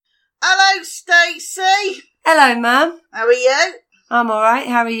Hello, Stacey. Hello, Mum. How are you? I'm alright,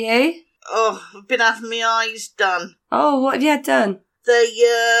 how are you? Oh, I've been having my eyes done. Oh, what have you had done? They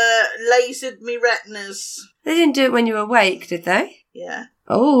lasered me retinas. They didn't do it when you were awake, did they? Yeah.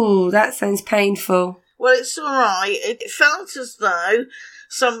 Oh, that sounds painful. Well, it's alright. It felt as though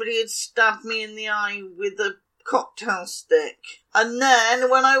somebody had stabbed me in the eye with a cocktail stick. And then,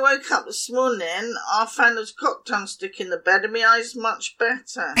 when I woke up this morning, I found there was a cocktail stick in the bed and my eyes much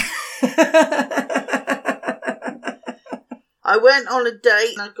better. I went on a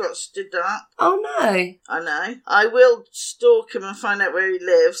date and I got stood up. Oh, no. I know. I will stalk him and find out where he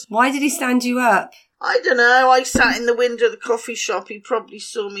lives. Why did he stand you up? I don't know. I sat in the window of the coffee shop. He probably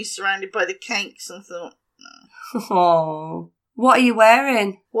saw me surrounded by the cakes and thought, no. Oh, what are you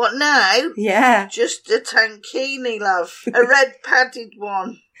wearing? What now? Yeah. Just a tankini, love. A red padded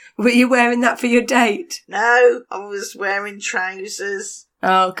one. Were you wearing that for your date? No, I was wearing trousers.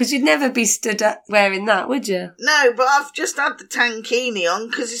 Oh, because you'd never be stood up wearing that, would you? No, but I've just had the tankini on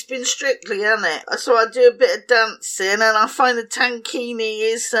because it's been Strictly, hasn't it? So I do a bit of dancing and I find the tankini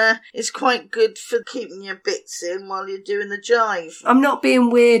is quite good for keeping your bits in while you're doing the jive. I'm not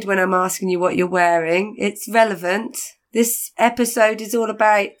being weird when I'm asking you what you're wearing. It's relevant. This episode is all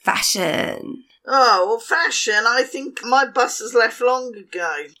about fashion. Oh, well, fashion, I think my bus has left long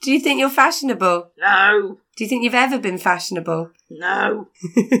ago. Do you think you're fashionable? No. Do you think you've ever been fashionable? No.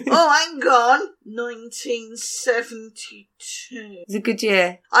 Oh, hang on. 1972. It's a good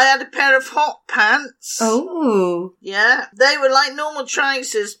year. I had a pair of hot pants. Oh. Yeah. They were like normal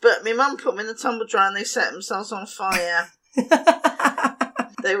trousers, but my mum put them in the tumble dryer and they set themselves on fire.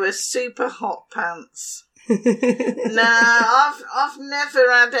 They were super hot pants. No, I've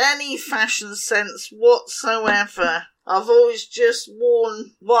never had any fashion sense whatsoever. I've always just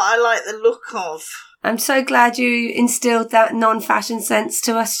worn what I like the look of. I'm so glad you instilled that non-fashion sense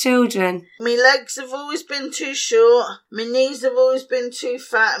to us children. My legs have always been too short, my knees have always been too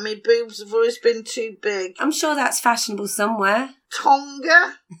fat, and my boobs have always been too big. I'm sure that's fashionable somewhere.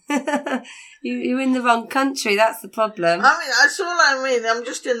 Tonga? You're in the wrong country, that's the problem. I mean, that's all I mean. I'm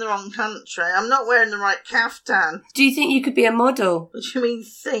just in the wrong country. I'm not wearing the right kaftan. Do you think you could be a model? What do you mean,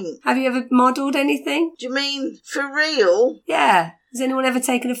 think? Have you ever modelled anything? Do you mean for real? Yeah. Has anyone ever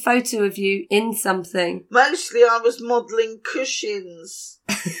taken a photo of you in something? Mostly I was modelling cushions.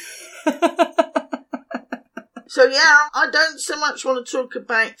 So yeah, I don't so much want to talk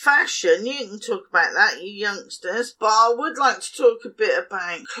about fashion. You can talk about that, you youngsters. But I would like to talk a bit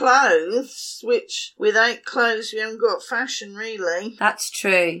about clothes, which without clothes we haven't got fashion really. That's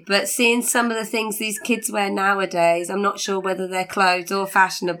true. But seeing some of the things these kids wear nowadays, I'm not sure whether they're clothes or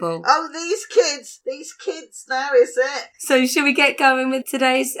fashionable. Oh, these kids now, is it? So should we get going with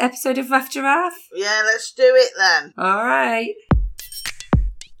today's episode of Rough Giraffe? Yeah, let's do it then. All right.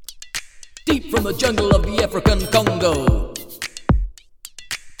 Deep from the jungle of the African Congo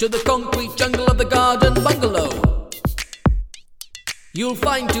to the concrete jungle of the garden bungalow, you'll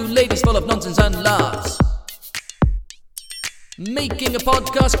find two ladies full of nonsense and laughs, making a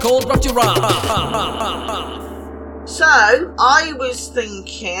podcast called Rough Giraffe. So, I was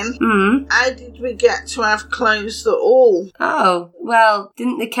thinking, how did we get to have clothes at all? Oh, well,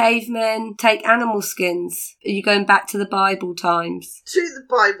 didn't the cavemen take animal skins? Are you going back to the Bible times? To the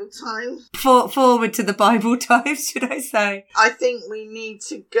Bible time. Forward to the Bible times, should I say? I think we need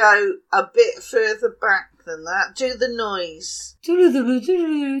to go a bit further back than that. Do the noise. I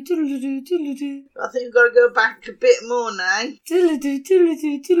think we've got to go back a bit more now.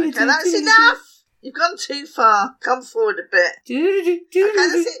 Okay, that's enough. You've gone too far. Come forward a bit. Okay,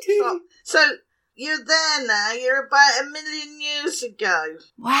 that's it. Stop. So, you're there now. You're about 1 million years ago.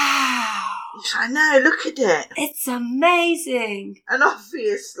 Wow. I know, look at it. It's amazing. And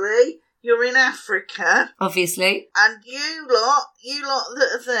obviously, you're in Africa. Obviously. And you lot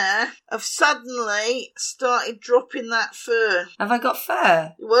that are there, have suddenly started dropping that fur. Have I got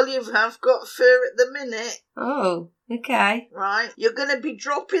fur? Well, you have got fur at the minute. Oh, okay. Right. You're going to be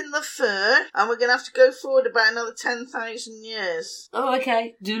dropping the fur, and we're going to have to go forward about another 10,000 years. Oh,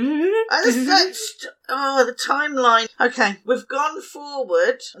 okay. The timeline. Okay, we've gone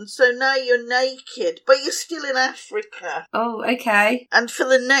forward, and so now you're naked, but you're still in Africa. Oh, okay. And for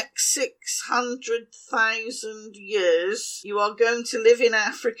the next 600,000 years, you are going to live in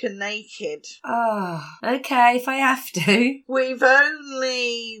Africa naked. Oh, okay, if I have to. We've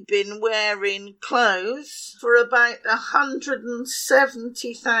only been wearing clothes for about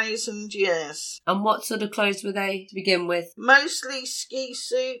 170,000 years. And what sort of clothes were they to begin with? Mostly ski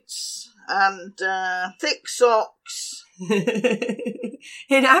suits and thick socks.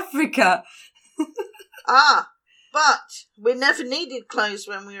 In Africa? But we never needed clothes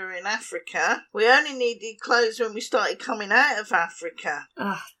when we were in Africa. We only needed clothes when we started coming out of Africa.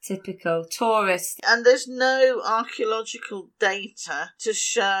 Ah, typical tourist. And there's no archaeological data to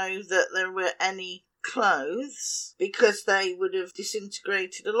show that there were any clothes because they would have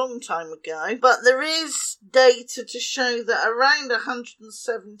disintegrated a long time ago. But there is data to show that around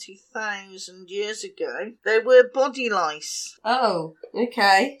 170,000 years ago there were body lice. Oh,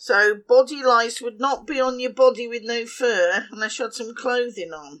 okay. So body lice would not be on your body with no fur unless you had some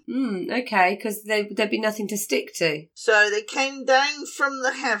clothing on. Okay, because there'd be nothing to stick to. So they came down from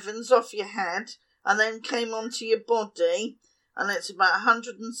the heavens off your head and then came onto your body. And it's about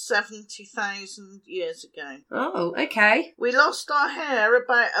 170,000 years ago. Oh, okay. We lost our hair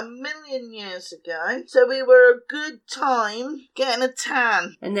about 1 million years ago, so we were a good time getting a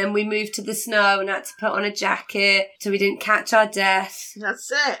tan. And then we moved to the snow and had to put on a jacket so we didn't catch our death.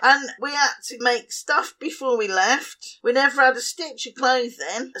 That's it. And we had to make stuff before we left. We never had a stitch of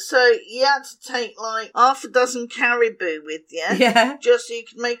clothing, so you had to take like half a dozen caribou with you. Yeah. Just so you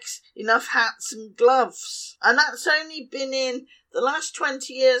could make enough hats and gloves. And that's only been in the last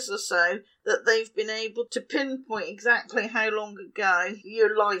 20 years or so that they've been able to pinpoint exactly how long ago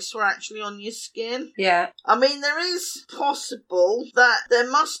your lice were actually on your skin. Yeah. I mean, there is possible that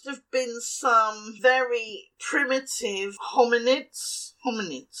there must have been some very primitive hominids.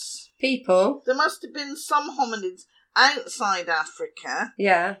 People. There must have been some hominids outside Africa.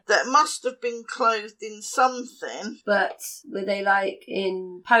 Yeah. That must have been clothed in something. But were they like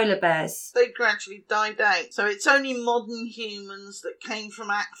in polar bears? They gradually died out. So it's only modern humans that came from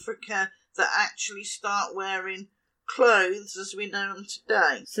Africa that actually start wearing clothes as we know them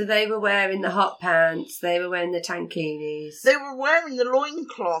today. So they were wearing the hot pants, they were wearing the tankinis. They were wearing the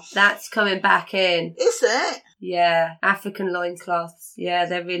loincloth. That's coming back in. Is it? Yeah, African loincloths. Yeah,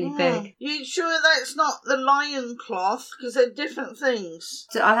 they're really big. You sure that's not the lion cloth? Because they're different things.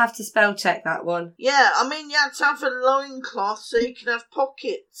 So I'll have to spell check that one. Yeah, I mean, you had to have a loincloth so you could have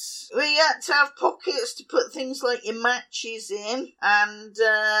pockets. Well, you had to have pockets to put things like your matches in and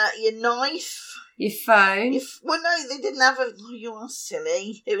your knife. Your phone. Well, no, they didn't have a... Oh, you are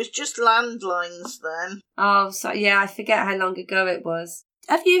silly. It was just landlines then. Oh, so yeah, I forget how long ago it was.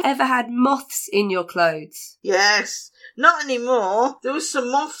 Have you ever had moths in your clothes? Yes. Not anymore. There was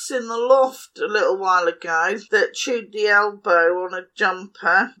some moths in the loft a little while ago that chewed the elbow on a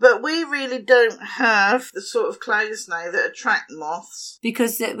jumper. But we really don't have the sort of clothes now that attract moths.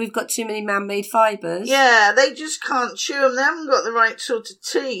 Because we've got too many man-made fibres? Yeah, they just can't chew them. They haven't got the right sort of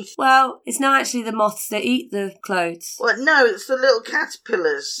teeth. Well, it's not actually the moths that eat the clothes. Well, no, it's the little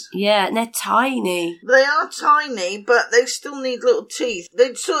caterpillars. Yeah, and they're tiny. They are tiny, but they still need little teeth.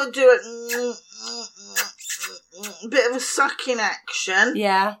 They'd sort of do it... a bit of a sucking action.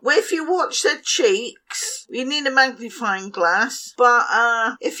 Yeah. Well, if you watch their cheeks, you need a magnifying glass. But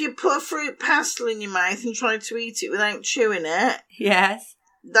if you put a fruit pastel in your mouth and try to eat it without chewing it, yes,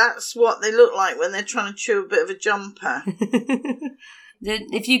 that's what they look like when they're trying to chew a bit of a jumper.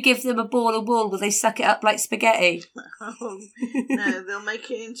 If you give them a ball of wool, will they suck it up like spaghetti? Oh, no, they'll make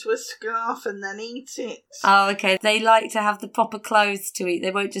it into a scarf and then eat it. Oh, okay. They like to have the proper clothes to eat.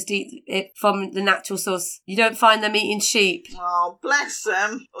 They won't just eat it from the natural source. You don't find them eating sheep. Oh, bless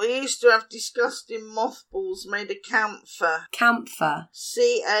them. We used to have disgusting mothballs made of camphor. Camphor?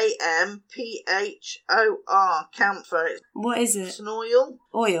 C-A-M-P-H-O-R. Camphor. What is it? It's an oil.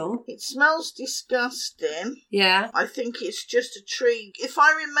 Oil? It smells disgusting. Yeah. I think it's just a tree. If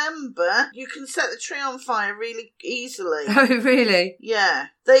I remember, you can set the tree on fire really easily. Oh, really? Yeah.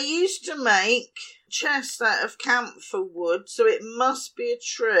 They used to make chests out of camphor wood, so it must be a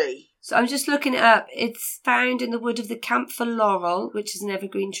tree. So I'm just looking it up. It's found in the wood of the camphor laurel, which is an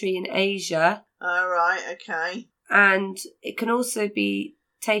evergreen tree in Asia. All right, okay. And it can also be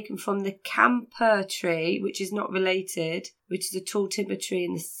taken from the camphor tree, which is not related, which is a tall timber tree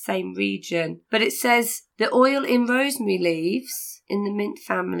in the same region. But it says the oil in rosemary leaves in the mint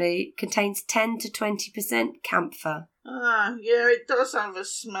family contains 10 to 20% camphor. Ah, yeah, it does have a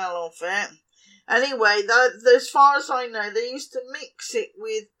smell of it. Anyway, as far as I know, they used to mix it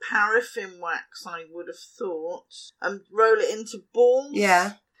with paraffin wax, I would have thought, and roll it into balls.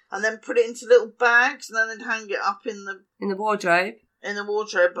 Yeah. And then put it into little bags, and then they'd hang it up in the wardrobe. In the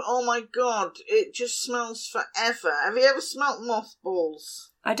wardrobe. But oh my God, it just smells forever. Have you ever smelt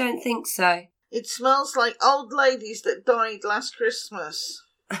mothballs? I don't think so. It smells like old ladies that died last Christmas.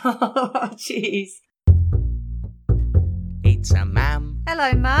 Oh, jeez. It's a mum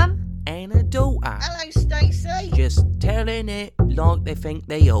Hello, Mum. and a daughter. Hello, Stacey. Just telling it like they think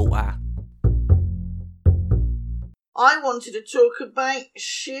they oughta. I wanted to talk about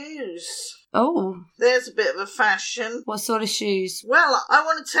shoes. Oh, There's a bit of a fashion. what sort of shoes? Well, I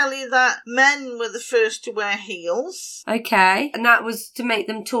want to tell you that men were the first to wear heels. Okay. And that was to make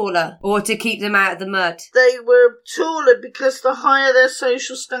them taller or to keep them out of the mud? They were taller because the higher their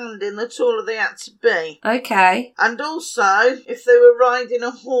social standing, the taller they had to be. Okay. And also, if they were riding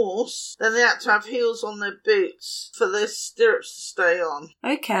a horse, then they had to have heels on their boots for their stirrups to stay on.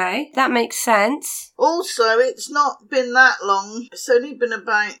 Okay. That makes sense. Also, it's not been that long. It's only been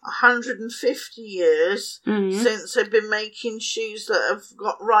about 150 years since they've been making shoes that have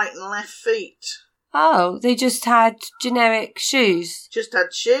got right and left feet. Oh, they just had generic shoes. Just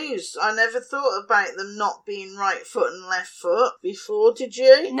had shoes. I never thought about them not being right foot and left foot before, did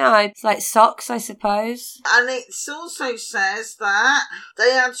you? No, it's like socks, I suppose. And it also says that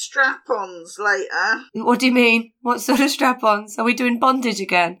they had strap-ons later. What do you mean? What sort of strap-ons? Are we doing bondage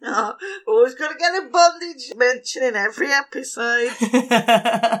again? Oh, always got to get a bondage mention in every episode.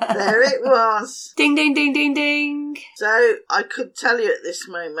 There it was. Ding, ding, ding, ding, ding. So I could tell you at this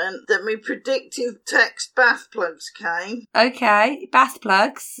moment that my predictive text bath plugs came. Okay, bath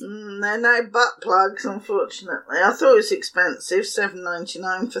plugs. They're no butt plugs, unfortunately. I thought it was expensive,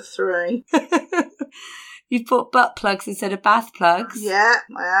 $7.99 for 3. You've put butt plugs instead of bath plugs. Yeah,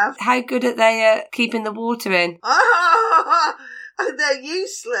 I have. How good are they at keeping the water in? Oh, they're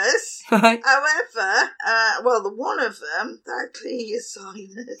useless. Right. However, well, the one of them, that clear your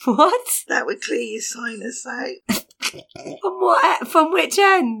sinus. What? That would clear your sinus out. From which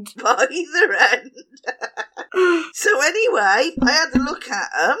end? By either end. So anyway, I had a look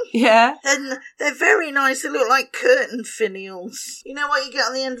at them. Yeah. And they're very nice. They look like curtain finials. You know what you get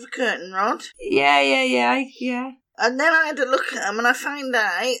on the end of a curtain rod? Yeah. And then I had a look at them and I found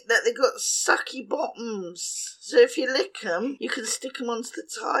out that they got sucky bottoms. So if you lick them, you can stick them onto the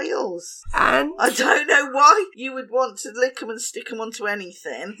tiles. And? I don't know why you would want to lick them and stick them onto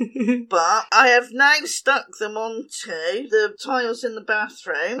anything, but I have now stuck them onto the tiles in the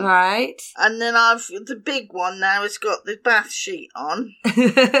bathroom. Right. And then the big one now has got the bath sheet on.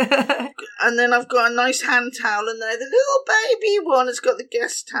 And then I've got a nice hand towel, and then the little baby one has got the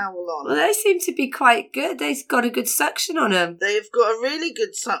guest towel on. Well, they seem to be quite good. They've got a good suction on them. They've got a really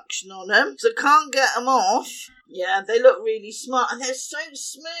good suction on them, so I can't get them off. Yeah, they look really smart, and they're so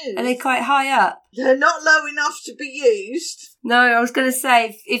smooth. Are they quite high up? They're not low enough to be used. No, I was going to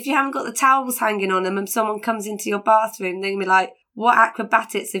say, if you haven't got the towels hanging on them and someone comes into your bathroom, they're going to be like, what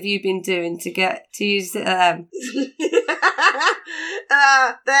acrobatics have you been doing to get to use them?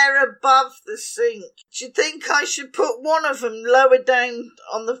 They're above the sink. Do you think I should put one of them lower down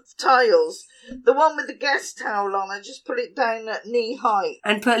on the tiles? The one with the guest towel on, I just put it down at knee height.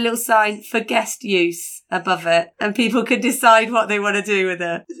 And put a little sign for guest use above it, and people can decide what they want to do with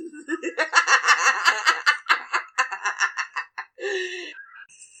it.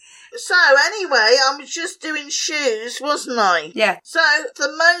 So anyway, I was just doing shoes, wasn't I? Yeah. So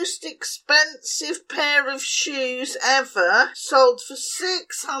the most expensive pair of shoes ever sold for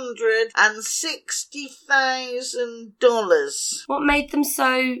 $660,000. What made them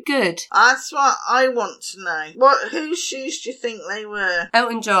so good? That's what I want to know. Whose shoes do you think they were?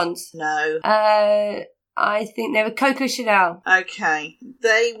 Elton John's. No. I think they were Coco Chanel. Okay.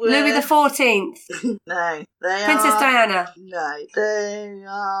 They were... Louis the 14th. No. They Princess are... Diana. No. They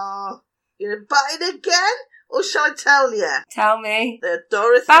are... You gonna butt it again? Or shall I tell you? Tell me. They're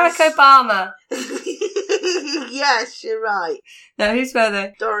Dorothy... Barack Obama. Yes, you're right. No, whose were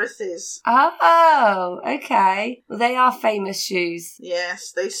they? Dorothy's. Oh, okay. Well, they are famous shoes.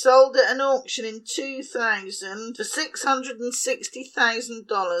 Yes, they sold at an auction in 2000 for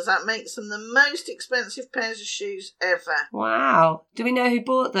 $660,000. That makes them the most expensive pairs of shoes ever. Wow. Do we know who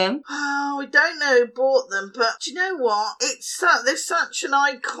bought them? Oh, we don't know who bought them, but do you know what? They're such an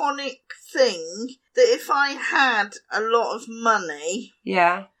iconic thing that if I had a lot of money...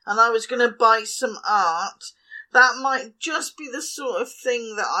 Yeah. And I was going to buy some art, that might just be the sort of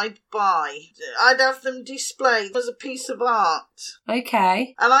thing that I'd buy. I'd have them displayed as a piece of art.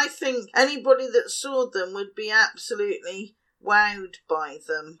 Okay. And I think anybody that saw them would be absolutely wowed by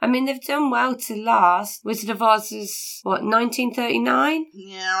them. I mean, they've done well to last. Wizard of Oz is, 1939?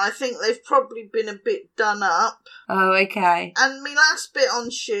 Yeah, I think they've probably been a bit done up. Oh, okay. And my last bit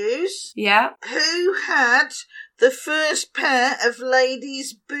on shoes. Yeah. Who had the first pair of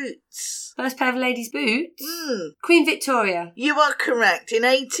ladies' boots? First pair of ladies' boots? Mm. Queen Victoria. You are correct, in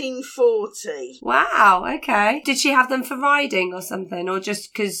 1840. Wow, okay. Did she have them for riding or something? Or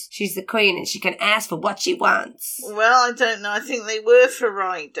just because she's the queen and she can ask for what she wants? Well, I don't know. I think they were for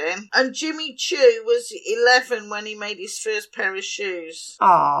riding. And Jimmy Choo was 11 when he made his first pair of shoes.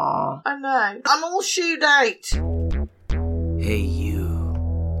 Aww. I know. I'm all shoed out. Hey, you.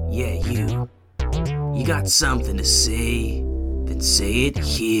 Yeah, you. You got something to say? Then say it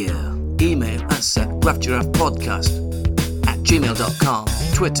here. Email us at roughgiraffepodcast@gmail.com,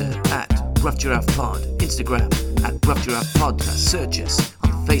 Twitter @roughgiraffepod, Instagram @roughgiraffepodcast. Search us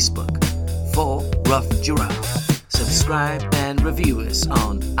on Facebook for Rough Giraffe. Subscribe and review us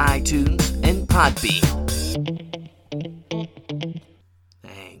on iTunes and Podbean.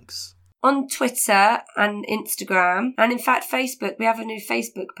 Thanks. On Twitter and Instagram, and in fact Facebook, we have a new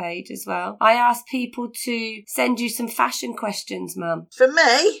Facebook page as well. I asked people to send you some fashion questions, Mum. For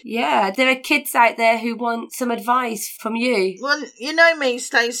me? Yeah, there are kids out there who want some advice from you. Well, you know me,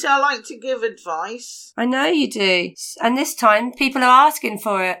 Stacey, I like to give advice. I know you do. And this time, people are asking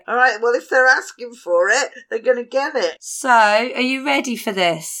for it. All right, well, if they're asking for it, they're going to get it. So, are you ready for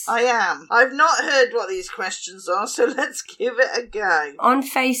this? I am. I've not heard what these questions are, so let's give it a go. On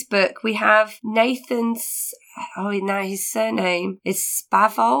Facebook, we have Nathan's... now his surname is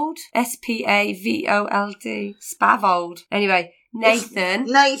Spavold. Spavold. Spavold. Anyway, Nathan.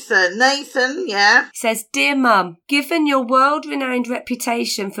 Nathan, yeah. Says, Dear Mum, given your world-renowned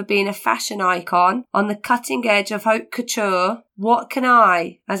reputation for being a fashion icon on the cutting edge of haute couture, what can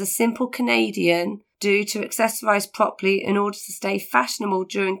I, as a simple Canadian, do to accessorise properly in order to stay fashionable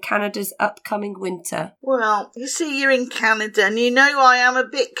during Canada's upcoming winter? Well, you see, you're in Canada and you know I am a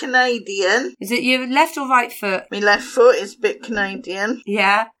bit Canadian. Is it your left or right foot? My left foot is a bit Canadian.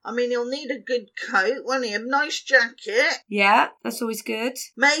 Yeah. I mean, he'll need a good coat, won't he? A nice jacket. Yeah, that's always good.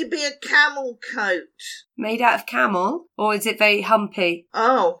 Maybe a camel coat. Made out of camel? Or is it very humpy?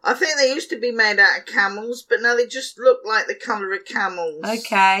 Oh, I think they used to be made out of camels, but now they just look like the colour of camels.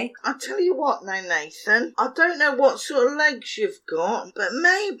 Okay. I'll tell you what now, Nathan. I don't know what sort of legs you've got, but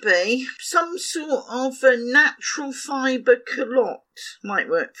maybe some sort of a natural fibre culotte might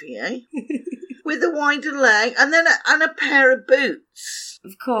work for you. With a wider leg and then a pair of boots.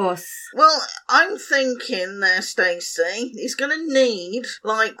 Of course. Well, I'm thinking there, Stacey, he's going to need,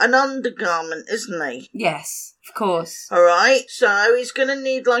 like, an undergarment, isn't he? Yes, of course. All right, so he's going to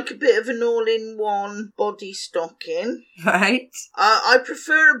need, like, a bit of an all-in-one body stocking. Right. I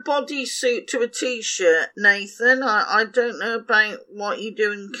prefer a bodysuit to a T-shirt, Nathan. I don't know about what you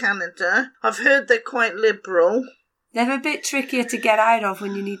do in Canada. I've heard they're quite liberal. They're a bit trickier to get out of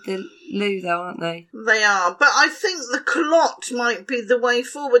when you need the loo, though, aren't they? They are, but I think the culotte might be the way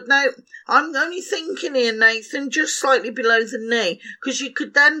forward. Now, I'm only thinking here, Nathan, just slightly below the knee, because you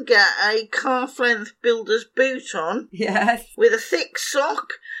could then get a calf-length builder's boot on. Yes. With a thick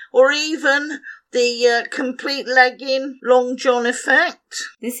sock, or even the complete legging long john effect.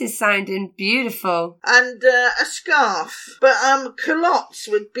 This is sounding beautiful. And a scarf. But culottes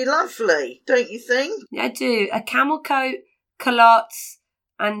would be lovely, don't you think? I do. A camel coat, culottes,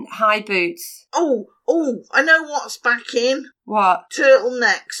 and high boots. Oh, I know what's back in. What?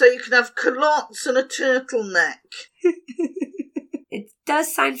 Turtleneck. So you can have culottes and a turtleneck. It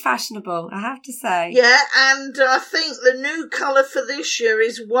does sound fashionable, I have to say. Yeah, and I think the new colour for this year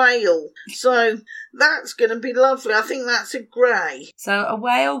is whale. So that's going to be lovely. I think that's a grey. So a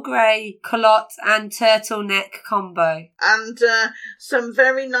whale grey culotte and turtleneck combo. And some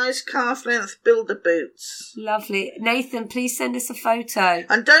very nice calf-length builder boots. Lovely. Nathan, please send us a photo.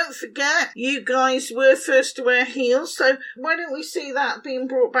 And don't forget, you guys were first to wear heels, so why don't we see that being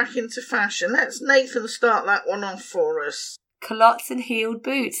brought back into fashion? Let's Nathan start that one off for us. Culottes and heeled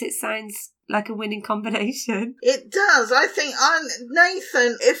boots. It sounds like a winning combination. It does. I think,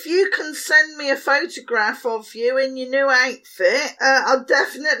 Nathan, if you can send me a photograph of you in your new outfit, I'll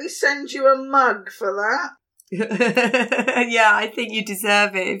definitely send you a mug for that. Yeah, I think you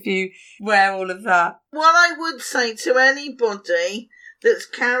deserve it if you wear all of that. What I would say to anybody that's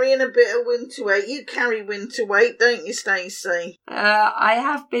carrying a bit of winter weight, you carry winter weight, don't you, Stacey? I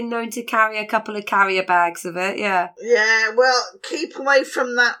have been known to carry a couple of carrier bags of it, yeah. Yeah, well, keep away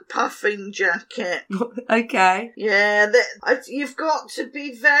from that puffing jacket. Okay. Yeah, you've got to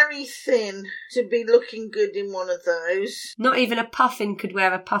be very thin to be looking good in one of those. Not even a puffin could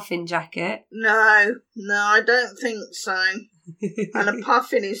wear a puffin jacket. No, I don't think so. And a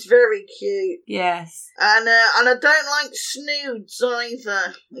puffin is very cute. Yes. And I don't like snoods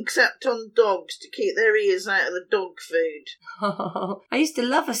either, except on dogs, to keep their ears out of the dog food. Oh, I used to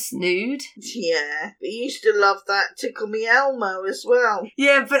love a snood. Yeah, but you used to love that Tickle Me Elmo as well.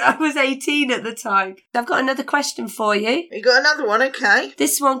 Yeah, but I was 18 at the time. I've got another question for you. You got another one, okay.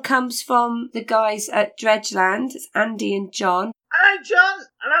 This one comes from the guys at Dredgeland. It's Andy and John. Hello, John.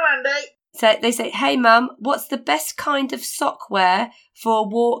 Hello, Andy. So they say, hey Mum, what's the best kind of sock wear for a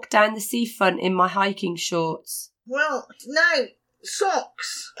walk down the seafront in my hiking shorts? Well, no,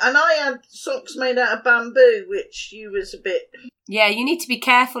 socks. And I had socks made out of bamboo, which you was a bit... Yeah, you need to be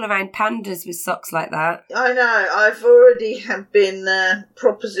careful around pandas with socks like that. I know, I've already have been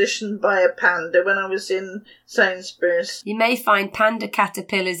propositioned by a panda when I was in Sainsbury's. You may find panda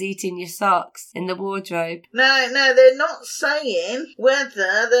caterpillars eating your socks in the wardrobe. No, they're not saying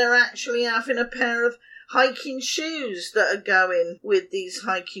whether they're actually having a pair of hiking shoes that are going with these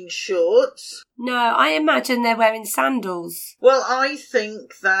hiking shorts. No, I imagine they're wearing sandals. Well, I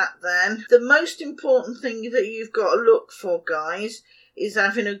think that then the most important thing that you've got to look for, guys, is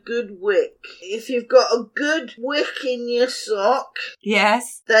having a good wick. If you've got a good wick in your sock,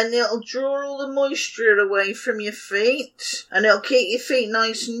 yes, then it'll draw all the moisture away from your feet and it'll keep your feet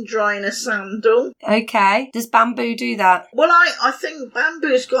nice and dry in a sandal. Okay. Does bamboo do that? Well, I think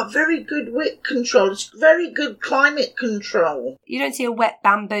bamboo's got very good wick control. It's very good climate control. You don't see a wet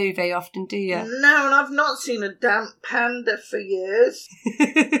bamboo very often, do you? No, and I've not seen a damp panda for years.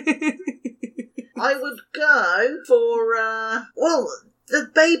 I would go for, the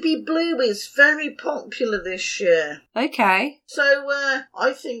baby blue is very popular this year. Okay. So,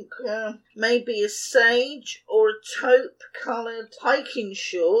 I think maybe a sage or a taupe-coloured hiking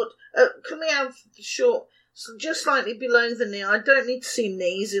short. Can we have the short just slightly below the knee? I don't need to see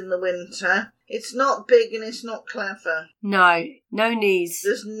knees in the winter. It's not big and it's not clever. No knees.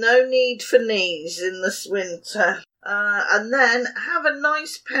 There's no need for knees in this winter. And then have a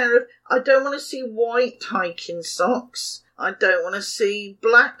nice pair of... I don't want to see white hiking socks. I don't want to see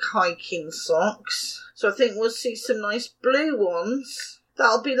black hiking socks. So I think we'll see some nice blue ones.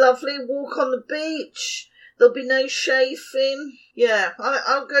 That'll be lovely. Walk on the beach. There'll be no chafing. Yeah,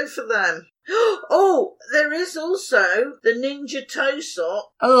 I'll go for them. Oh, there is also the Ninja Toe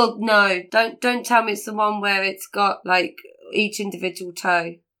sock. Oh, no. Don't tell me it's the one where it's got, like, each individual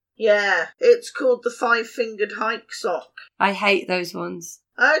toe. Yeah, it's called the 5-fingered hike sock. I hate those ones.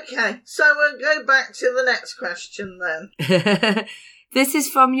 Okay, so we'll go back to the next question then. This is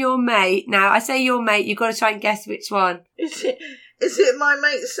from your mate. Now, I say your mate, you've got to try and guess which one. Is it my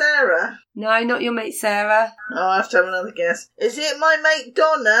mate Sarah? No, not your mate Sarah. Oh, I have to have another guess. Is it my mate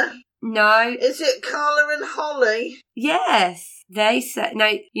Donna? No. Is it Carla and Holly? Yes. They said...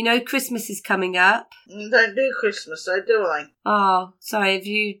 Now, you know Christmas is coming up. Don't do Christmas, though, do I? Oh, sorry. Have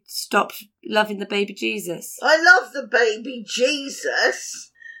you stopped loving the baby Jesus? I love the baby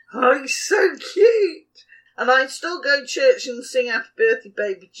Jesus. Oh, he's so cute. And I still go to church and sing Happy Birthday,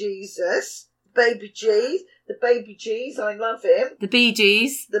 Baby Jesus. Baby G. The baby G's, I love him. The Bee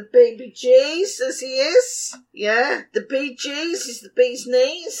Gees. The baby G's, as he is. Yeah, the Bee Gees is the bee's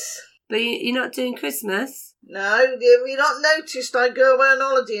knees. But you're not doing Christmas? No, have you not noticed I go away on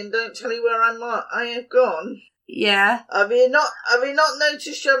holiday and don't tell you where I have gone? Yeah. Have you not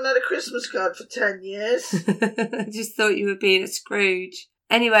noticed you haven't had a Christmas card for 10 years? I just thought you were being a Scrooge.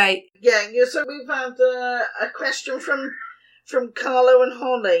 Anyway. Yeah, so we've had a question from Carlo and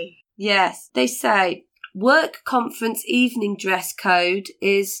Holly. Yes, they say, work conference evening dress code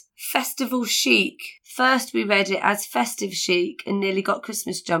is festival chic. First we read it as festive chic and nearly got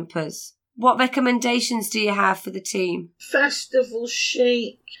Christmas jumpers. What recommendations do you have for the team? Festival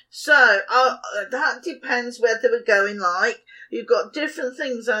chic. So, that depends whether we're going like, you've got different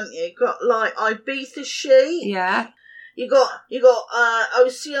things, haven't you? You've got like Ibiza chic. Yeah. You got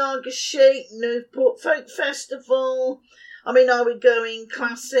Oceaga chic, Newport Folk Festival. I mean, are we going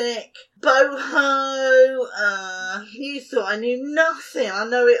classic? Boho. You thought I knew nothing. I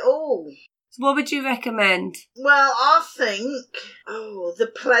know it all. What would you recommend? Well, I think, the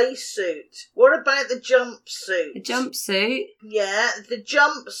play suit. What about the jumpsuit? A jumpsuit? Yeah, the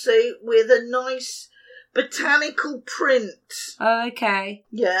jumpsuit with a nice botanical print. Oh, okay.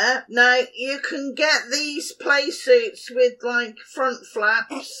 Yeah. Now, you can get these play suits with, like, front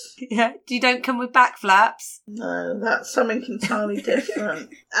flaps. Yeah. You don't come with back flaps? No, that's something entirely different.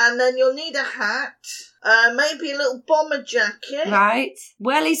 And then you'll need a hat. Maybe a little bomber jacket. Right.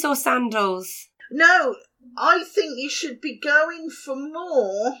 Wellies or sandals? No, I think you should be going for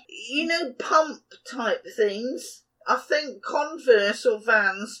more, pump type things. I think Converse or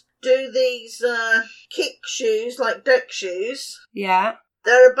Vans do these kick shoes, like deck shoes. Yeah.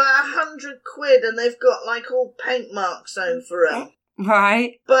 They're about £100 and they've got like all paint marks over them.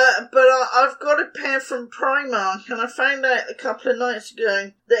 Right. But I've got a pair from Primark and I found out a couple of nights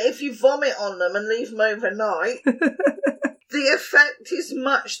ago that if you vomit on them and leave them overnight, the effect is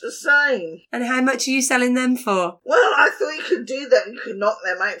much the same. And how much are you selling them for? Well, I thought you could do that. You could knock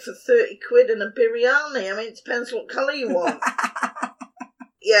them out for £30 and a biryani. I mean, it depends what colour you want.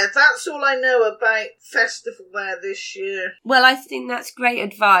 Yeah, that's all I know about festival wear this year. Well, I think that's great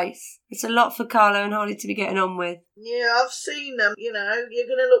advice. It's a lot for Carlo and Holly to be getting on with. Yeah, I've seen them, you're going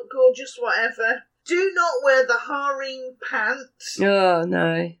to look gorgeous, whatever. Do not wear the harem pants. Oh,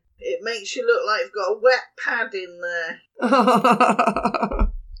 no. It makes you look like you've got a wet pad in there.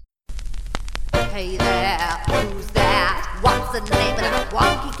 Hey there, who's that? What's the name of that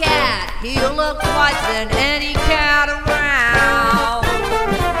wonky cat? He looks wiser than any cat around.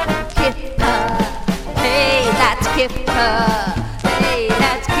 Kipper, hey, that's Kipper. Hey,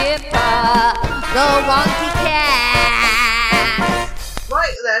 that's Kipper, the wonky cat.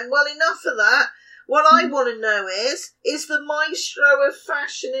 Right then, well, enough of that. What I want to know is the maestro of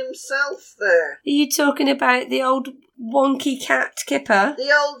fashion himself there? Are you talking about the old wonky cat Kipper?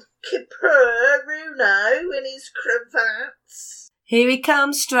 The old Kipper, Runo, in his cravats. Here he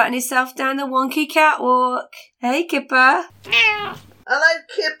comes, strutting himself down the wonky catwalk. Hey, Kipper. Hello,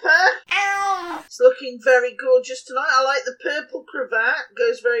 Kipper. It's looking very gorgeous tonight. I like the purple cravat.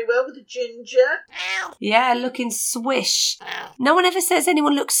 Goes very well with the ginger. Yeah, looking swish. No one ever says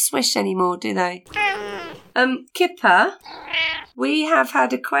anyone looks swish anymore, do they? Kipper, we have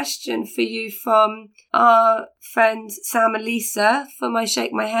had a question for you from our friends Sam and Lisa from I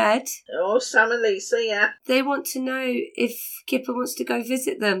Shake My Head. Oh, Sam and Lisa, yeah. They want to know if Kipper wants to go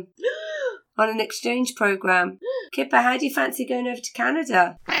visit them on an exchange programme. Kipper, how do you fancy going over to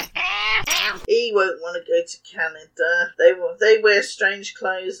Canada? He won't want to go to Canada. They wear strange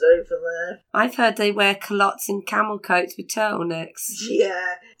clothes over there. I've heard they wear culottes and camel coats with turtlenecks.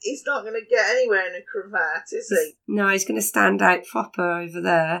 Yeah, he's not going to get anywhere in a cravat, is he? No, he's going to stand out proper over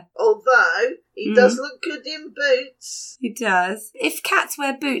there. Although, he does look good in boots. He does. If cats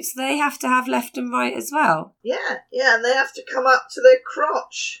wear boots, they have to have left and right as well. Yeah, and they have to come up to their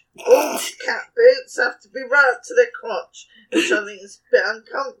crotch. All cat boots have to be right up to their crotch, which I think is a bit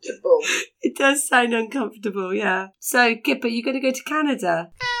uncomfortable. It does sound uncomfortable, yeah. So, Kipper, you're going to go to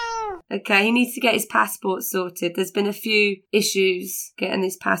Canada? Okay, he needs to get his passport sorted. There's been a few issues getting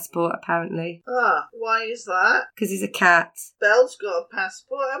his passport, apparently. Ah, why is that? Because he's a cat. Belle's got a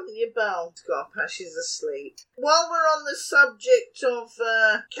passport, haven't you, Belle? She's got a passport, she's asleep. While we're on the subject of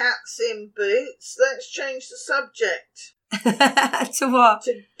cats in boots, let's change the subject. To what?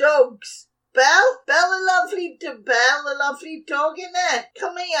 To dogs. Belle, the lovely dog in there.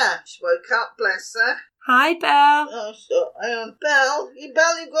 Come here. She woke up, bless her. Hi, Belle. Oh, stop. Hang on. Belle, you've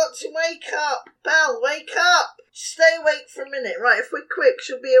got to wake up. Belle, wake up. Stay awake for a minute. Right, if we're quick,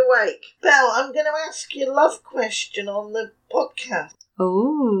 she'll be awake. Belle, I'm going to ask you a love question on the podcast.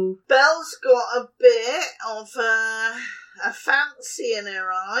 Oh. Belle's got a bit of a fancy in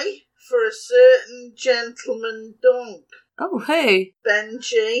her eye for a certain gentleman dog. Oh, who?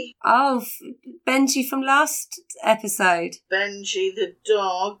 Benji. Oh, Benji from last episode. Benji the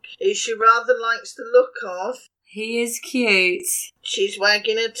dog, who she rather likes the look of. He is cute. She's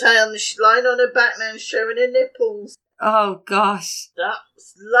wagging her tail and she's lying on her back now and showing her nipples. Oh, gosh.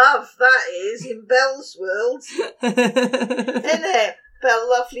 That's love, that is, in Belle's world. Isn't it?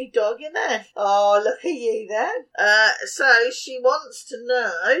 Belle, lovely dog, innit? Oh, look at you then. So she wants to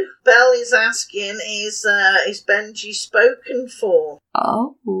know, Belle is asking, is Benji spoken for?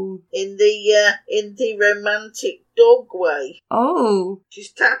 Oh. In the romantic dog way. Oh.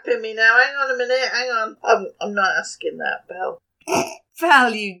 She's tapping me now. Hang on a minute, hang on. I'm not asking that, Belle.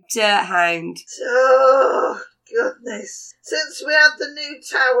 Belle, you dirt hound. Oh, goodness. Since we had the new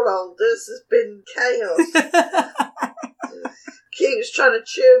towel holders, there's been chaos. Keeps trying to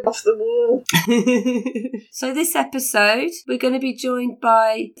chew off the wall. So this episode, we're going to be joined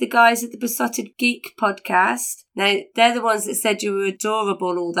by the guys at the Besotted Geek podcast. Now, they're the ones that said you were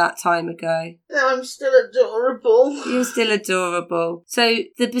adorable all that time ago. I'm still adorable. You're still adorable. So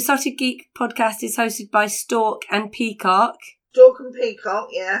the Besotted Geek podcast is hosted by Stork and Peacock. Stork and Peacock,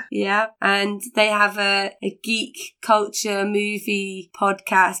 yeah. Yeah, and they have a geek culture movie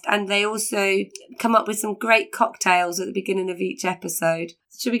podcast, and they also come up with some great cocktails at the beginning of each episode.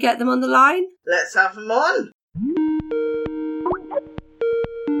 Should we get them on the line? Let's have them on.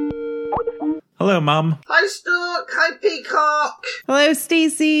 Hello, Mum. Hi, Stork. Hi, Peacock. Hello,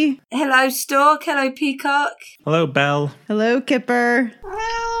 Stacey. Hello, Stork. Hello, Peacock. Hello, Belle. Hello, Kipper.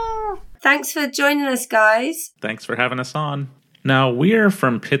 Thanks for joining us, guys. Thanks for having us on. Now, we're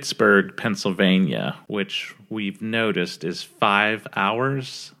from Pittsburgh, Pennsylvania, which we've noticed is 5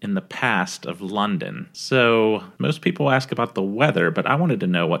 hours in the past of London. So most people ask about the weather, but I wanted to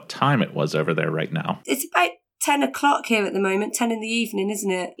know what time it was over there right now. It's about 10 o'clock here at the moment, 10 in the evening,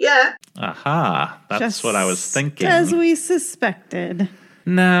 isn't it? Yeah. Aha, that's Just what I was thinking. as we suspected.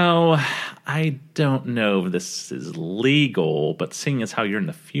 Now, I don't know if this is legal, but seeing as how you're in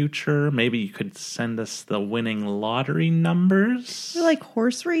the future, maybe you could send us the winning lottery numbers? Or like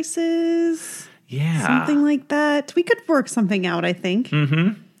horse races. Yeah. Something like that. We could work something out, I think.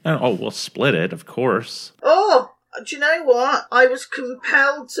 Mm-hmm. Oh, we'll split it, of course. Oh, do you know what? I was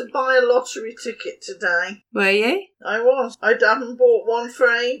compelled to buy a lottery ticket today. Were you? I was. I haven't bought one for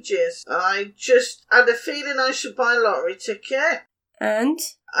ages. I just had a feeling I should buy a lottery ticket. And?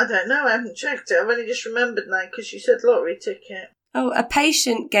 I don't know, I haven't checked it. I've only just remembered now because you said lottery ticket. Oh, a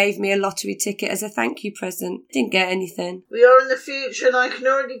patient gave me a lottery ticket as a thank you present. Didn't get anything. We are in the future and I can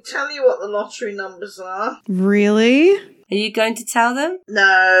already tell you what the lottery numbers are. Really? Are you going to tell them?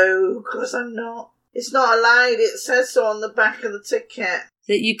 No, of course I'm not. It's not allowed. It says so on the back of the ticket.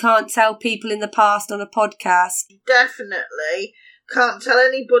 That you can't tell people in the past on a podcast? Definitely can't tell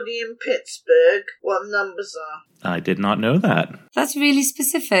anybody in Pittsburgh what numbers are. I did not know that. That's really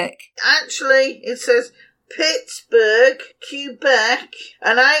specific. Actually, it says Pittsburgh, Quebec,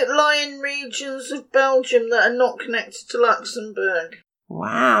 and outlying regions of Belgium that are not connected to Luxembourg.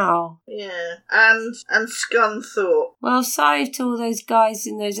 Wow. Yeah, and Scunthorpe. Well, sorry to all those guys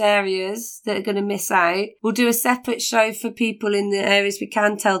in those areas that are going to miss out. We'll do a separate show for people in the areas we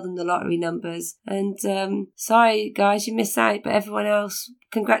can tell them the lottery numbers. And sorry, guys, you miss out. But everyone else,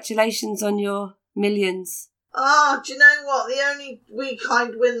 congratulations on your millions. Do you know what? The only week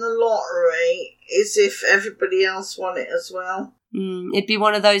I'd win the lottery is if everybody else won it as well. It'd be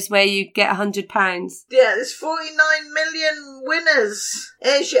one of those where you get £100. Yeah, there's 49 million winners.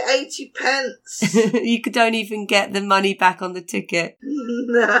 Here's your 80 pence. You don't even get the money back on the ticket.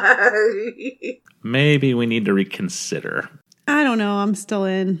 No. Maybe we need to reconsider. I don't know. I'm still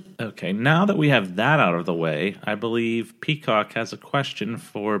in. Okay, now that we have that out of the way, I believe Peacock has a question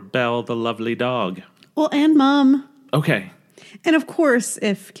for Belle the lovely dog. Well, and Mom. Okay. And of course,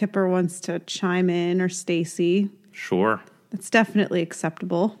 if Kipper wants to chime in or Stacy, Sure. that's definitely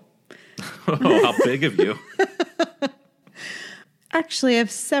acceptable. Oh, how big of you. Actually, I have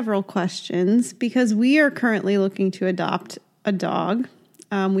several questions because we are currently looking to adopt a dog.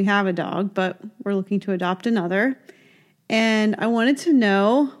 We have a dog, but we're looking to adopt another. And I wanted to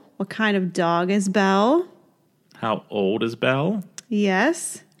know, what kind of dog is Belle? How old is Belle?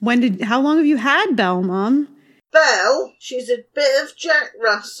 Yes. How long have you had Belle, Mom? Belle, she's a bit of Jack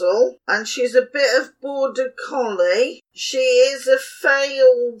Russell and she's a bit of Border Collie. She is a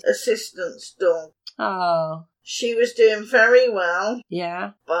failed assistance dog. Oh, She was doing very well,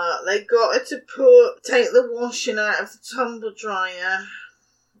 yeah. but they got her to take the washing out of the tumble dryer.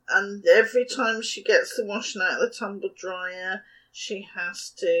 And every time she gets the washing out of the tumble dryer, she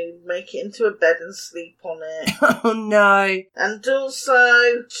has to make it into a bed and sleep on it. Oh, no. And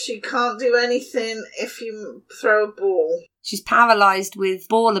also, she can't do anything if you throw a ball. She's paralysed with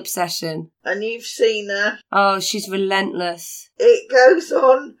ball obsession. And you've seen her. Oh, she's relentless. It goes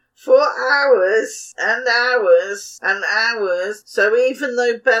on for hours and hours and hours. So even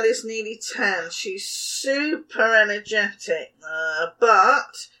though Bella's nearly 10, she's super energetic. But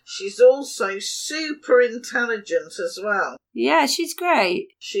she's also super intelligent as well. Yeah, she's great.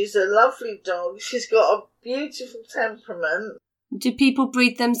 She's a lovely dog. She's got a beautiful temperament. Do people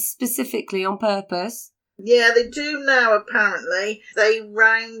breed them specifically on purpose? Yeah, they do now, apparently. They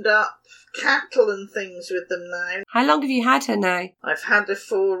round up cattle and things with them now. How long have you had her now? I've had her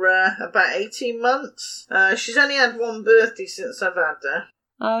for about 18 months. She's only had one birthday since I've had her.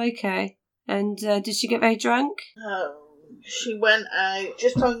 Oh, okay. And did she get very drunk? Oh, she went out,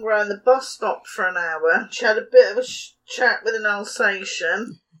 just hung around the bus stop for an hour. She had a bit of a chat with an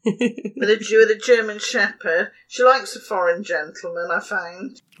Alsatian, with a German Shepherd. She likes a foreign gentleman, I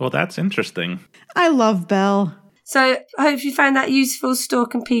found. Well, that's interesting. I love Belle. So, I hope you found that useful,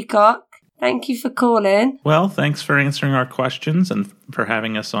 Stork and Peacock. Thank you for calling. Well, thanks for answering our questions and for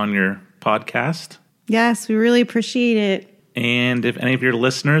having us on your podcast. Yes, we really appreciate it. And if any of your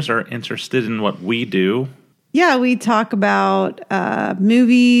listeners are interested in what we do, Yeah, we talk about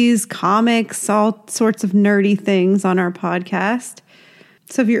movies, comics, all sorts of nerdy things on our podcast.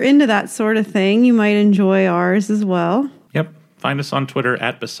 So if you're into that sort of thing, you might enjoy ours as well. yep, find us on Twitter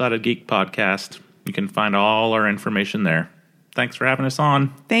at Besotted Geek Podcast. You can find all our information there. Thanks for having us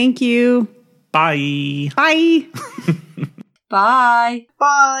on. Thank you. Bye. Bye. Bye.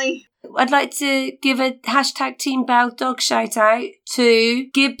 Bye. I'd like to give a hashtag Team Belle dog shout out to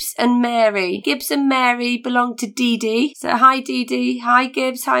Gibbs and Mary. Gibbs and Mary belong to Dee Dee. So hi Dee Dee, hi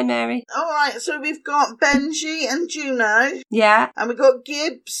Gibbs, hi Mary. Alright, so we've got Benji and Juno, Yeah, and we've got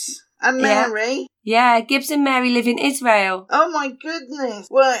Gibbs and Yeah. Mary. yeah, Gibbs and Mary live in Israel. Oh my goodness.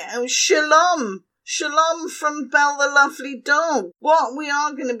 Well, Shalom. Shalom from Belle the Lovely Dog. What we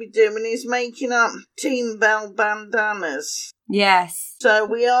are going to be doing is making up Team Belle bandanas. Yes. So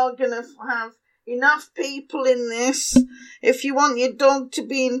we are going to have enough people in this. If you want your dog to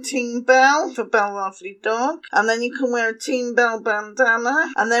be in Team Belle for Belle Lovely Dog, and then you can wear a Team Belle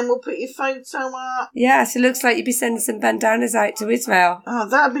bandana, and then we'll put your photo up. Yeah, so it looks like you'd be sending some bandanas out to Israel. Oh,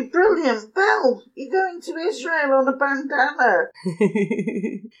 that'd be brilliant. Belle, you're going to Israel on a bandana.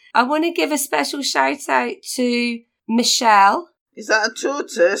 I want to give a special shout out to Michelle. Is that a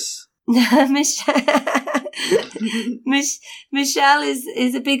tortoise? Michelle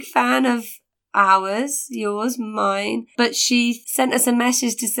is a big fan of ours, yours, mine, but she sent us a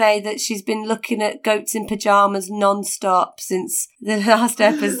message to say that she's been looking at goats in pyjamas non-stop since the last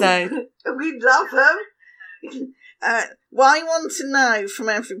episode. We love them. What I want to know from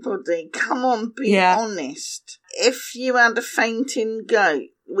everybody, come on, be honest. If you had a fainting goat,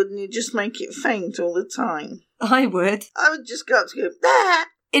 wouldn't you just make it faint all the time? I would. I would just go up to go, there.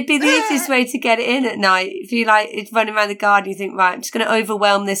 It'd be the easiest way to get it in at night. If you it's running around the garden, you think, right, I'm just going to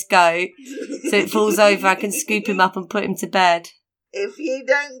overwhelm this goat so it falls over. I can scoop him up and put him to bed. If you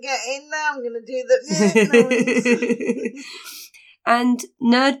don't get in there, I'm going to do the noise. And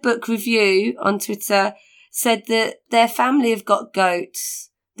Nerd Book Review on Twitter said that their family have got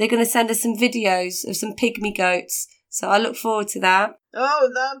goats. They're going to send us some videos of some pygmy goats. So I look forward to that. Oh,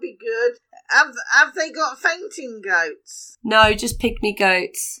 that'd be good. Have they got fainting goats? No, just pygmy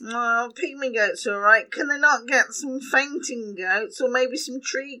goats. Oh, pygmy goats, all right. Can they not get some fainting goats or maybe some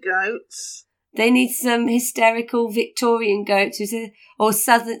tree goats? They need some hysterical Victorian goats or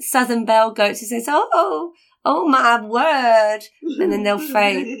Southern Belle goats who says, oh my word, and then they'll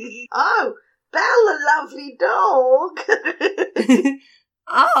faint. Oh, Belle, a lovely dog.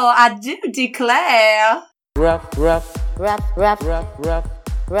 Oh, I do declare. Ruff, ruff, Ruff, ruff, ruff,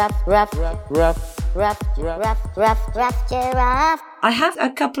 ruff, ruff, ruff, ruff, ruff, giraffe. I have a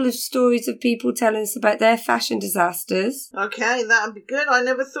couple of stories of people telling us about their fashion disasters. Okay, that'd be good. I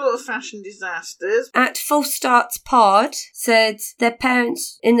never thought of fashion disasters. At False Starts Pod said their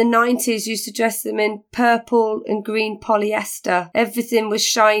parents in the 90s used to dress them in purple and green polyester. Everything was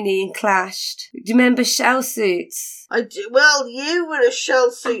shiny and clashed. Do you remember shell suits? I do. Well, you were a shell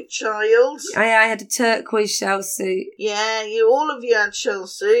suit child. I had a turquoise shell suit. Yeah, all of you had shell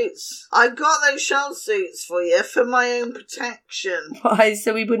suits. I got those shell suits for you for my own protection. Why?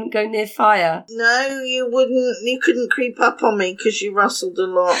 So we wouldn't go near fire? No, you wouldn't. You couldn't creep up on me because you rustled a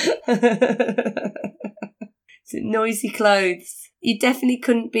lot. Noisy clothes. You definitely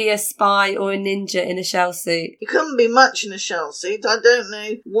couldn't be a spy or a ninja in a shell suit. You couldn't be much in a shell suit. I don't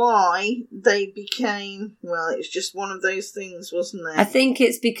know why they became... Well, it was just one of those things, wasn't it? I think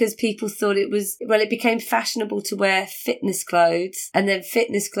it's because people thought it became fashionable to wear fitness clothes, and then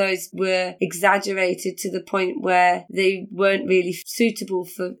fitness clothes were exaggerated to the point where they weren't really suitable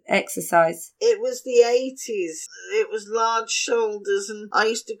for exercise. It was the 80s. It was large shoulders, and I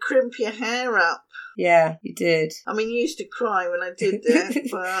used to crimp your hair up. Yeah, you did. I mean, you used to cry when I did that,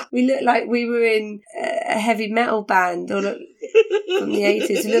 but... We looked like we were in a heavy metal band from the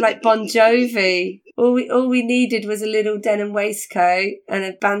 80s. We looked like Bon Jovi. All we needed was a little denim waistcoat and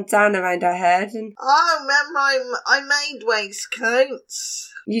a bandana around our head. And I remember I made waistcoats.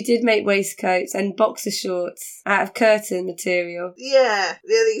 You did make waistcoats and boxer shorts out of curtain material. Yeah,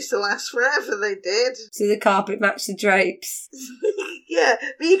 they used to last forever, they did. So the carpet matched the drapes. Yeah,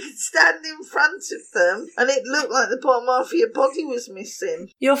 but you could stand in front of them and it looked like the bottom half of your body was missing.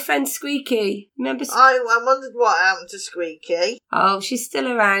 Your friend Squeaky, remember? I wondered what happened to Squeaky. Oh, she's still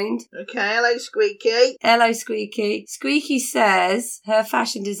around. Okay, hello Squeaky. Hello Squeaky. Squeaky says her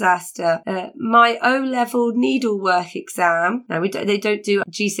fashion disaster. My O-level needlework exam. Now they don't do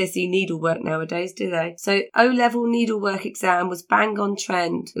GCSE needlework nowadays, do they? So O-level needlework exam was bang on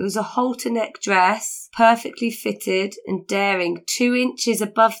trend. It was a halter neck dress, perfectly fitted and daring, 2 inches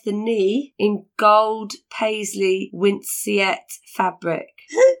above the knee in gold paisley winceyette fabric.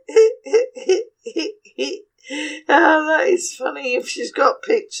 Oh, that is funny. If she's got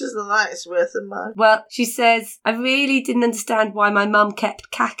pictures of that, it's worth a month. Well, she says, I really didn't understand why my mum kept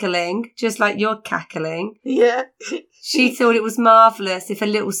cackling, just like you're cackling. Yeah. She thought it was marvellous, if a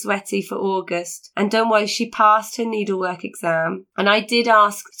little sweaty for August. And don't worry, she passed her needlework exam. And I did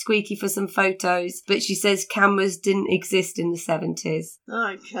ask Squeaky for some photos, but she says cameras didn't exist in the 70s.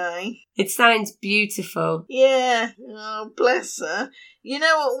 Okay. It sounds beautiful. Yeah. Oh, bless her. You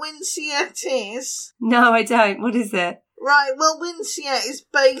know what winceyette is? No, I don't. What is it? Right, well, winceyette is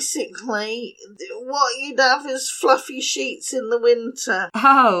basically what you'd have as fluffy sheets in the winter.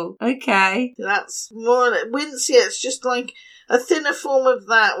 Oh, okay. That's more... Winceyette's just like A thinner form of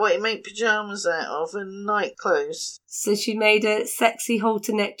that, what you make pyjamas out of, and night clothes. So she made a sexy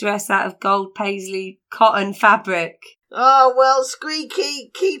halter neck dress out of gold paisley cotton fabric. Oh, well,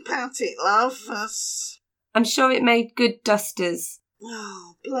 Squeaky, keep at it, love. I'm sure it made good dusters.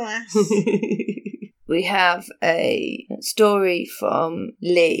 Oh, bless. We have a story from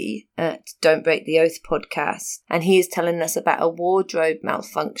Lee at Don't Break the Oath podcast, and he is telling us about a wardrobe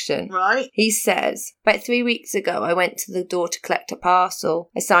malfunction. Right. He says, about 3 weeks ago, I went to the door to collect a parcel.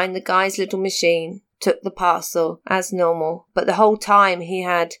 I signed the guy's little machine, took the parcel as normal, but the whole time he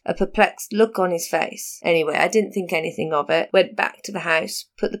had a perplexed look on his face. Anyway, I didn't think anything of it, went back to the house,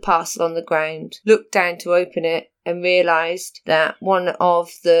 put the parcel on the ground, looked down to open it, and realised that one of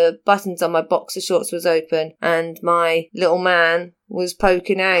the buttons on my boxer shorts was open and my little man was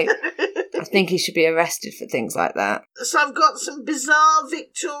poking out. I think he should be arrested for things like that. So I've got some bizarre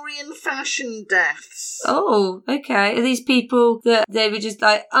Victorian fashion deaths. Oh, okay. Are these people that they were just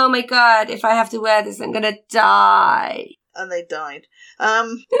like, oh my God, if I have to wear this, I'm going to die? And they died.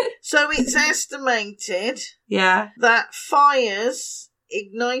 So it's estimated that fires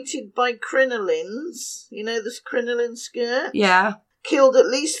ignited by crinolines, you know this crinoline skirt? Yeah. Killed at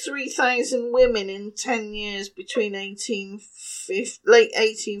least 3,000 women in 10 years between late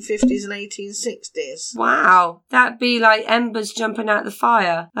 1850s and 1860s. Wow. That'd be like embers jumping out the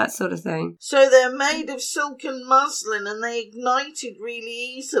fire, that sort of thing. So they're made of silk and muslin and they ignited really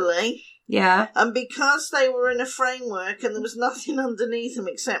easily. Yeah. And because they were in a framework and there was nothing underneath them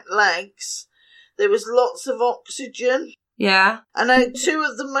except legs, there was lots of oxygen. Yeah. And two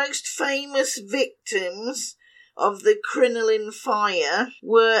of the most famous victims of the crinoline fire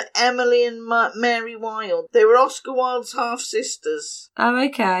were Emily and Mary Wilde. They were Oscar Wilde's half-sisters. Oh,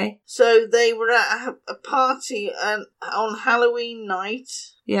 okay. So they were at a party on Halloween night.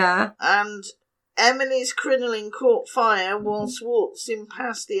 Yeah. And Emily's crinoline caught fire whilst waltzing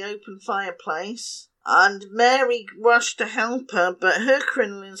past the open fireplace. And Mary rushed to help her, but her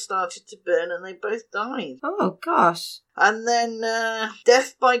crinoline started to burn and they both died. Oh, gosh. And then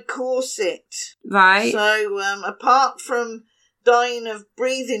death by corset. Right. So apart from dying of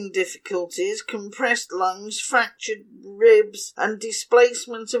breathing difficulties, compressed lungs, fractured ribs and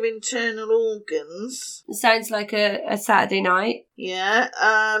displacement of internal organs. Sounds like a Saturday night. Yeah.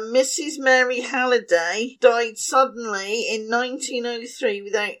 Mrs. Mary Halliday died suddenly in 1903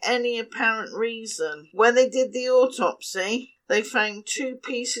 without any apparent reason. When they did the autopsy, they found 2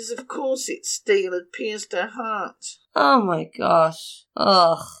 pieces of corset steel had pierced her heart. Oh my gosh.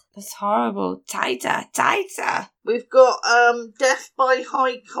 Ugh. That's horrible. Tighter. We've got death by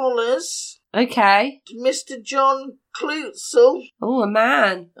high collars. Okay. Mr. John Klutzel. Oh, a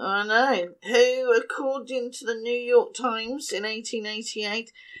man. I know. Who, according to the New York Times in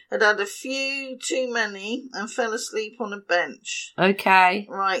 1888, had had a few too many and fell asleep on a bench. Okay.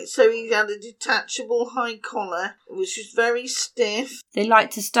 Right, so he had a detachable high collar, which was very stiff. They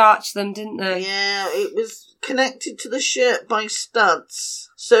liked to starch them, didn't they? Yeah, it was connected to the shirt by studs.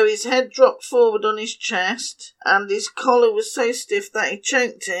 So his head dropped forward on his chest, and his collar was so stiff that it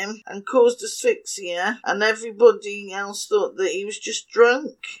choked him and caused asphyxia, and everybody else thought that he was just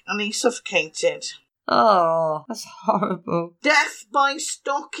drunk, and he suffocated. Oh, that's horrible. Death by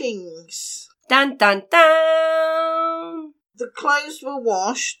stockings. Dun, dun, dun. The clothes were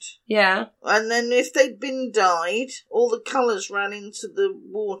washed. Yeah. And then if they'd been dyed, all the colours ran into the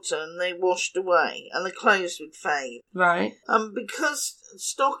water and they washed away and the clothes would fade. Right. And because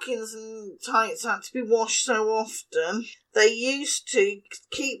stockings and tights had to be washed so often, they used to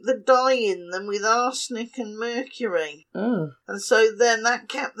keep the dye in them with arsenic and mercury. Oh. And so then that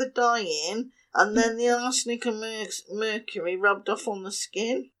kept the dye in, and then the arsenic and mercury rubbed off on the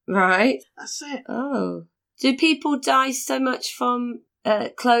skin. Right. That's it. Oh. Do people die so much from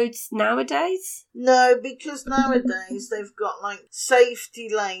clothes nowadays? No, because nowadays they've got like safety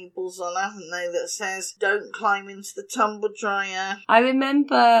labels on, haven't they, that says don't climb into the tumble dryer. I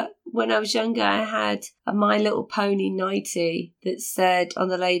remember when I was younger I had a My Little Pony nightie that said on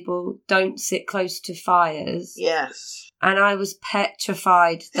the label don't sit close to fires. Yes. And I was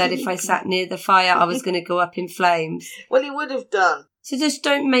petrified that if I sat near the fire I was going to go up in flames. Well, you would have done. So just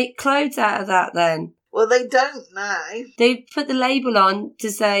don't make clothes out of that then. Well, they don't now. They put the label on to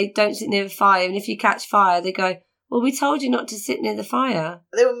say, don't sit near the fire. And if you catch fire, they go, well, we told you not to sit near the fire.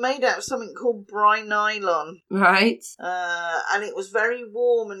 They were made out of something called Bry-nylon. Right. And it was very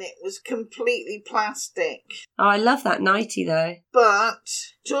warm and it was completely plastic. Oh, I love that nightie, though. But,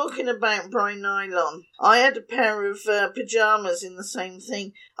 talking about Bry-nylon, I had a pair of pyjamas in the same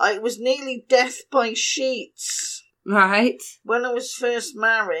thing. It was nearly death by sheets. Right. When I was first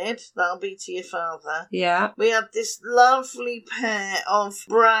married, that'll be to your father, Yeah. we had this lovely pair of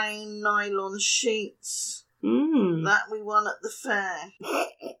brown nylon sheets that we won at the fair.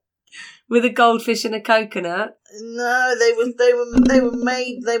 With a goldfish and a coconut. No, they were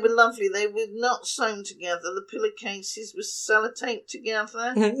made. They were lovely. They were not sewn together. The pillowcases were sellotaped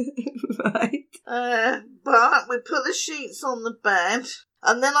together. Right. But we put the sheets on the bed,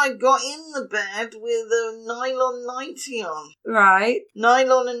 and then I got in the bed with a nylon nightie on. Right.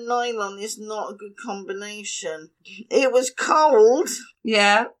 Nylon and nylon is not a good combination. It was cold,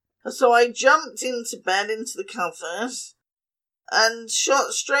 Yeah. so I jumped into bed, into the covers, and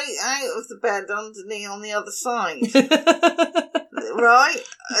shot straight out of the bed underneath on the other side. Right?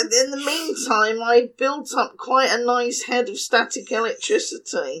 And in the meantime, I built up quite a nice head of static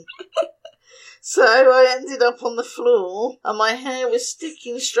electricity. So I ended up on the floor, and my hair was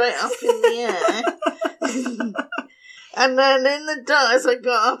sticking straight up in the air. And then in the dark, as I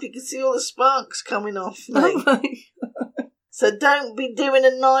got up, you could see all the sparks coming off me. Oh my God. So don't be doing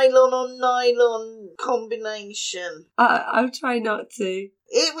a nylon on nylon combination. I'll try not to.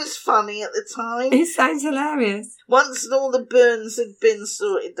 It was funny at the time. It sounds hilarious. Once all the burns had been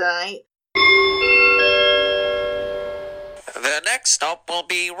sorted out. The next stop will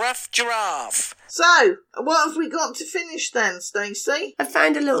be Rough Giraffe. So, what have we got to finish then, Stacey? I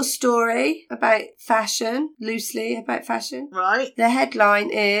found a little story about fashion, loosely about fashion. Right. The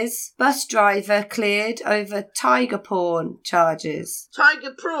headline is Bus Driver Cleared Over Tiger Porn Charges.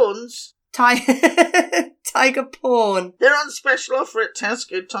 Tiger prawns. Tiger porn. They're on special offer at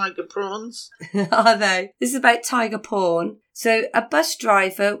Tesco, tiger prawns. Are they? This is about tiger porn. So, a bus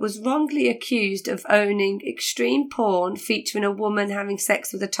driver was wrongly accused of owning extreme porn featuring a woman having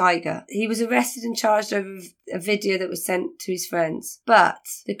sex with a tiger. He was arrested and charged over a video that was sent to his friends. But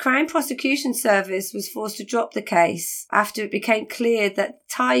the Crown Prosecution Service was forced to drop the case after it became clear that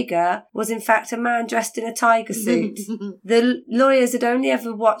Tiger was in fact a man dressed in a tiger suit. The lawyers had only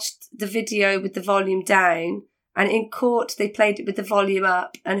ever watched the video with the volume down, and in court they played it with the volume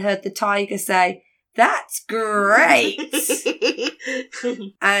up and heard the tiger say, "That's great."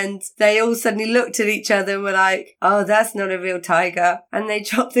 And they all suddenly looked at each other and were like, "Oh, that's not a real tiger." And they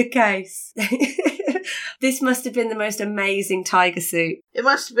dropped the case. This must have been the most amazing tiger suit. It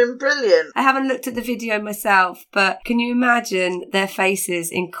must have been brilliant. I haven't looked at the video myself, but can you imagine their faces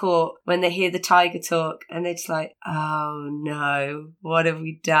in court when they hear the tiger talk and they're just like, "Oh no, what have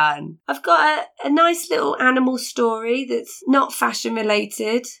we done?" I've got a nice little animal story that's not fashion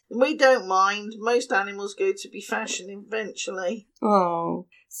related. We don't mind. Most animals go to be fashion eventually. Oh,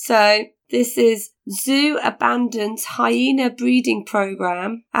 so this is zoo abandons hyena breeding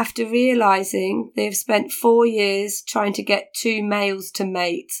program after realising they have spent 4 years trying to get 2 males to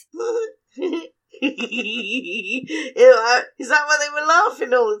mate. Is that why they were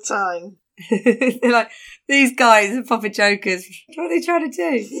laughing all the time? They're like, these guys are proper jokers. What are they trying to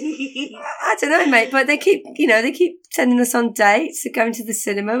do? I don't know, mate, but they keep sending us on dates. They're going to the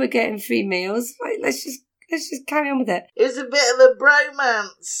cinema. We're getting free meals. Like, let's just carry on with it. It was a bit of a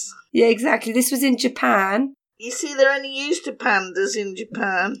bromance. Yeah, exactly. This was in Japan. You see, they're only used to pandas in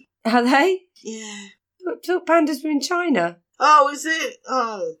Japan. Are they? Yeah. I thought pandas were in China. Oh, is it?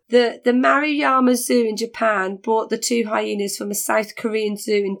 Oh. The Maruyama Zoo in Japan bought the 2 hyenas from a South Korean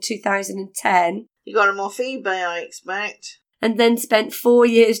zoo in 2010. You got them off eBay, I expect. And then spent 4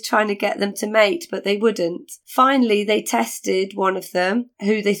 years trying to get them to mate, but they wouldn't. Finally, they tested one of them,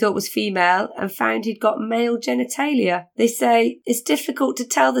 who they thought was female, and found he'd got male genitalia. They say it's difficult to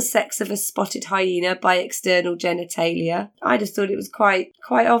tell the sex of a spotted hyena by external genitalia. I just thought it was quite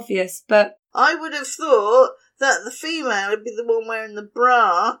obvious, but... I would have thought that the female would be the one wearing the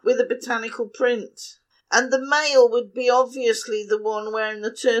bra with a botanical print. And the male would be obviously the one wearing the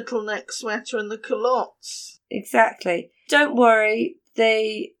turtleneck sweater and the culottes. Exactly. Don't worry,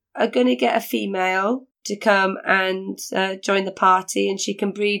 they are going to get a female to come and join the party, and she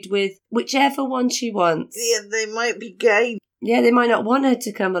can breed with whichever one she wants. Yeah, they might be gay. Yeah, they might not want her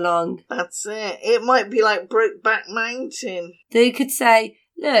to come along. That's it. It might be like Brokeback Mountain. They could say,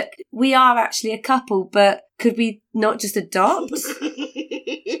 look, we are actually a couple, but could we not just adopt?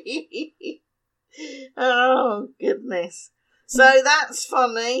 Oh, goodness. So that's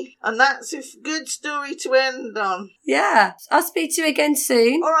funny, and that's a good story to end on. Yeah, I'll speak to you again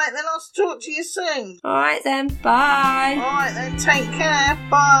soon. All right, then I'll talk to you soon. All right, then. Bye. All right, then. Take care.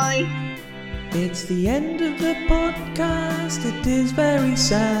 Bye. It's the end of the podcast, it is very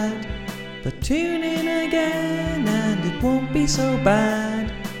sad. But tune in again and it won't be so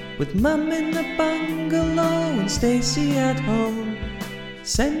bad. With Mum in the bungalow and Stacey at home.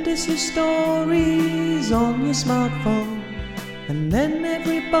 Send us your stories on your smartphone, and then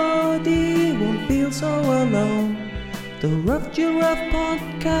everybody won't feel so alone. The Rough Giraffe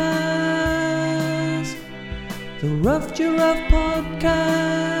Podcast. The Rough Giraffe Podcast.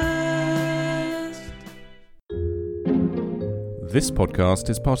 This podcast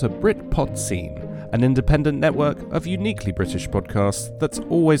is part of Britpod Scene, an independent network of uniquely British podcasts that's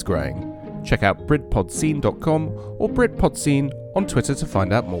always growing. Check out BritpodScene.com or Britpod Scene on Twitter to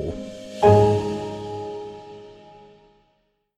find out more.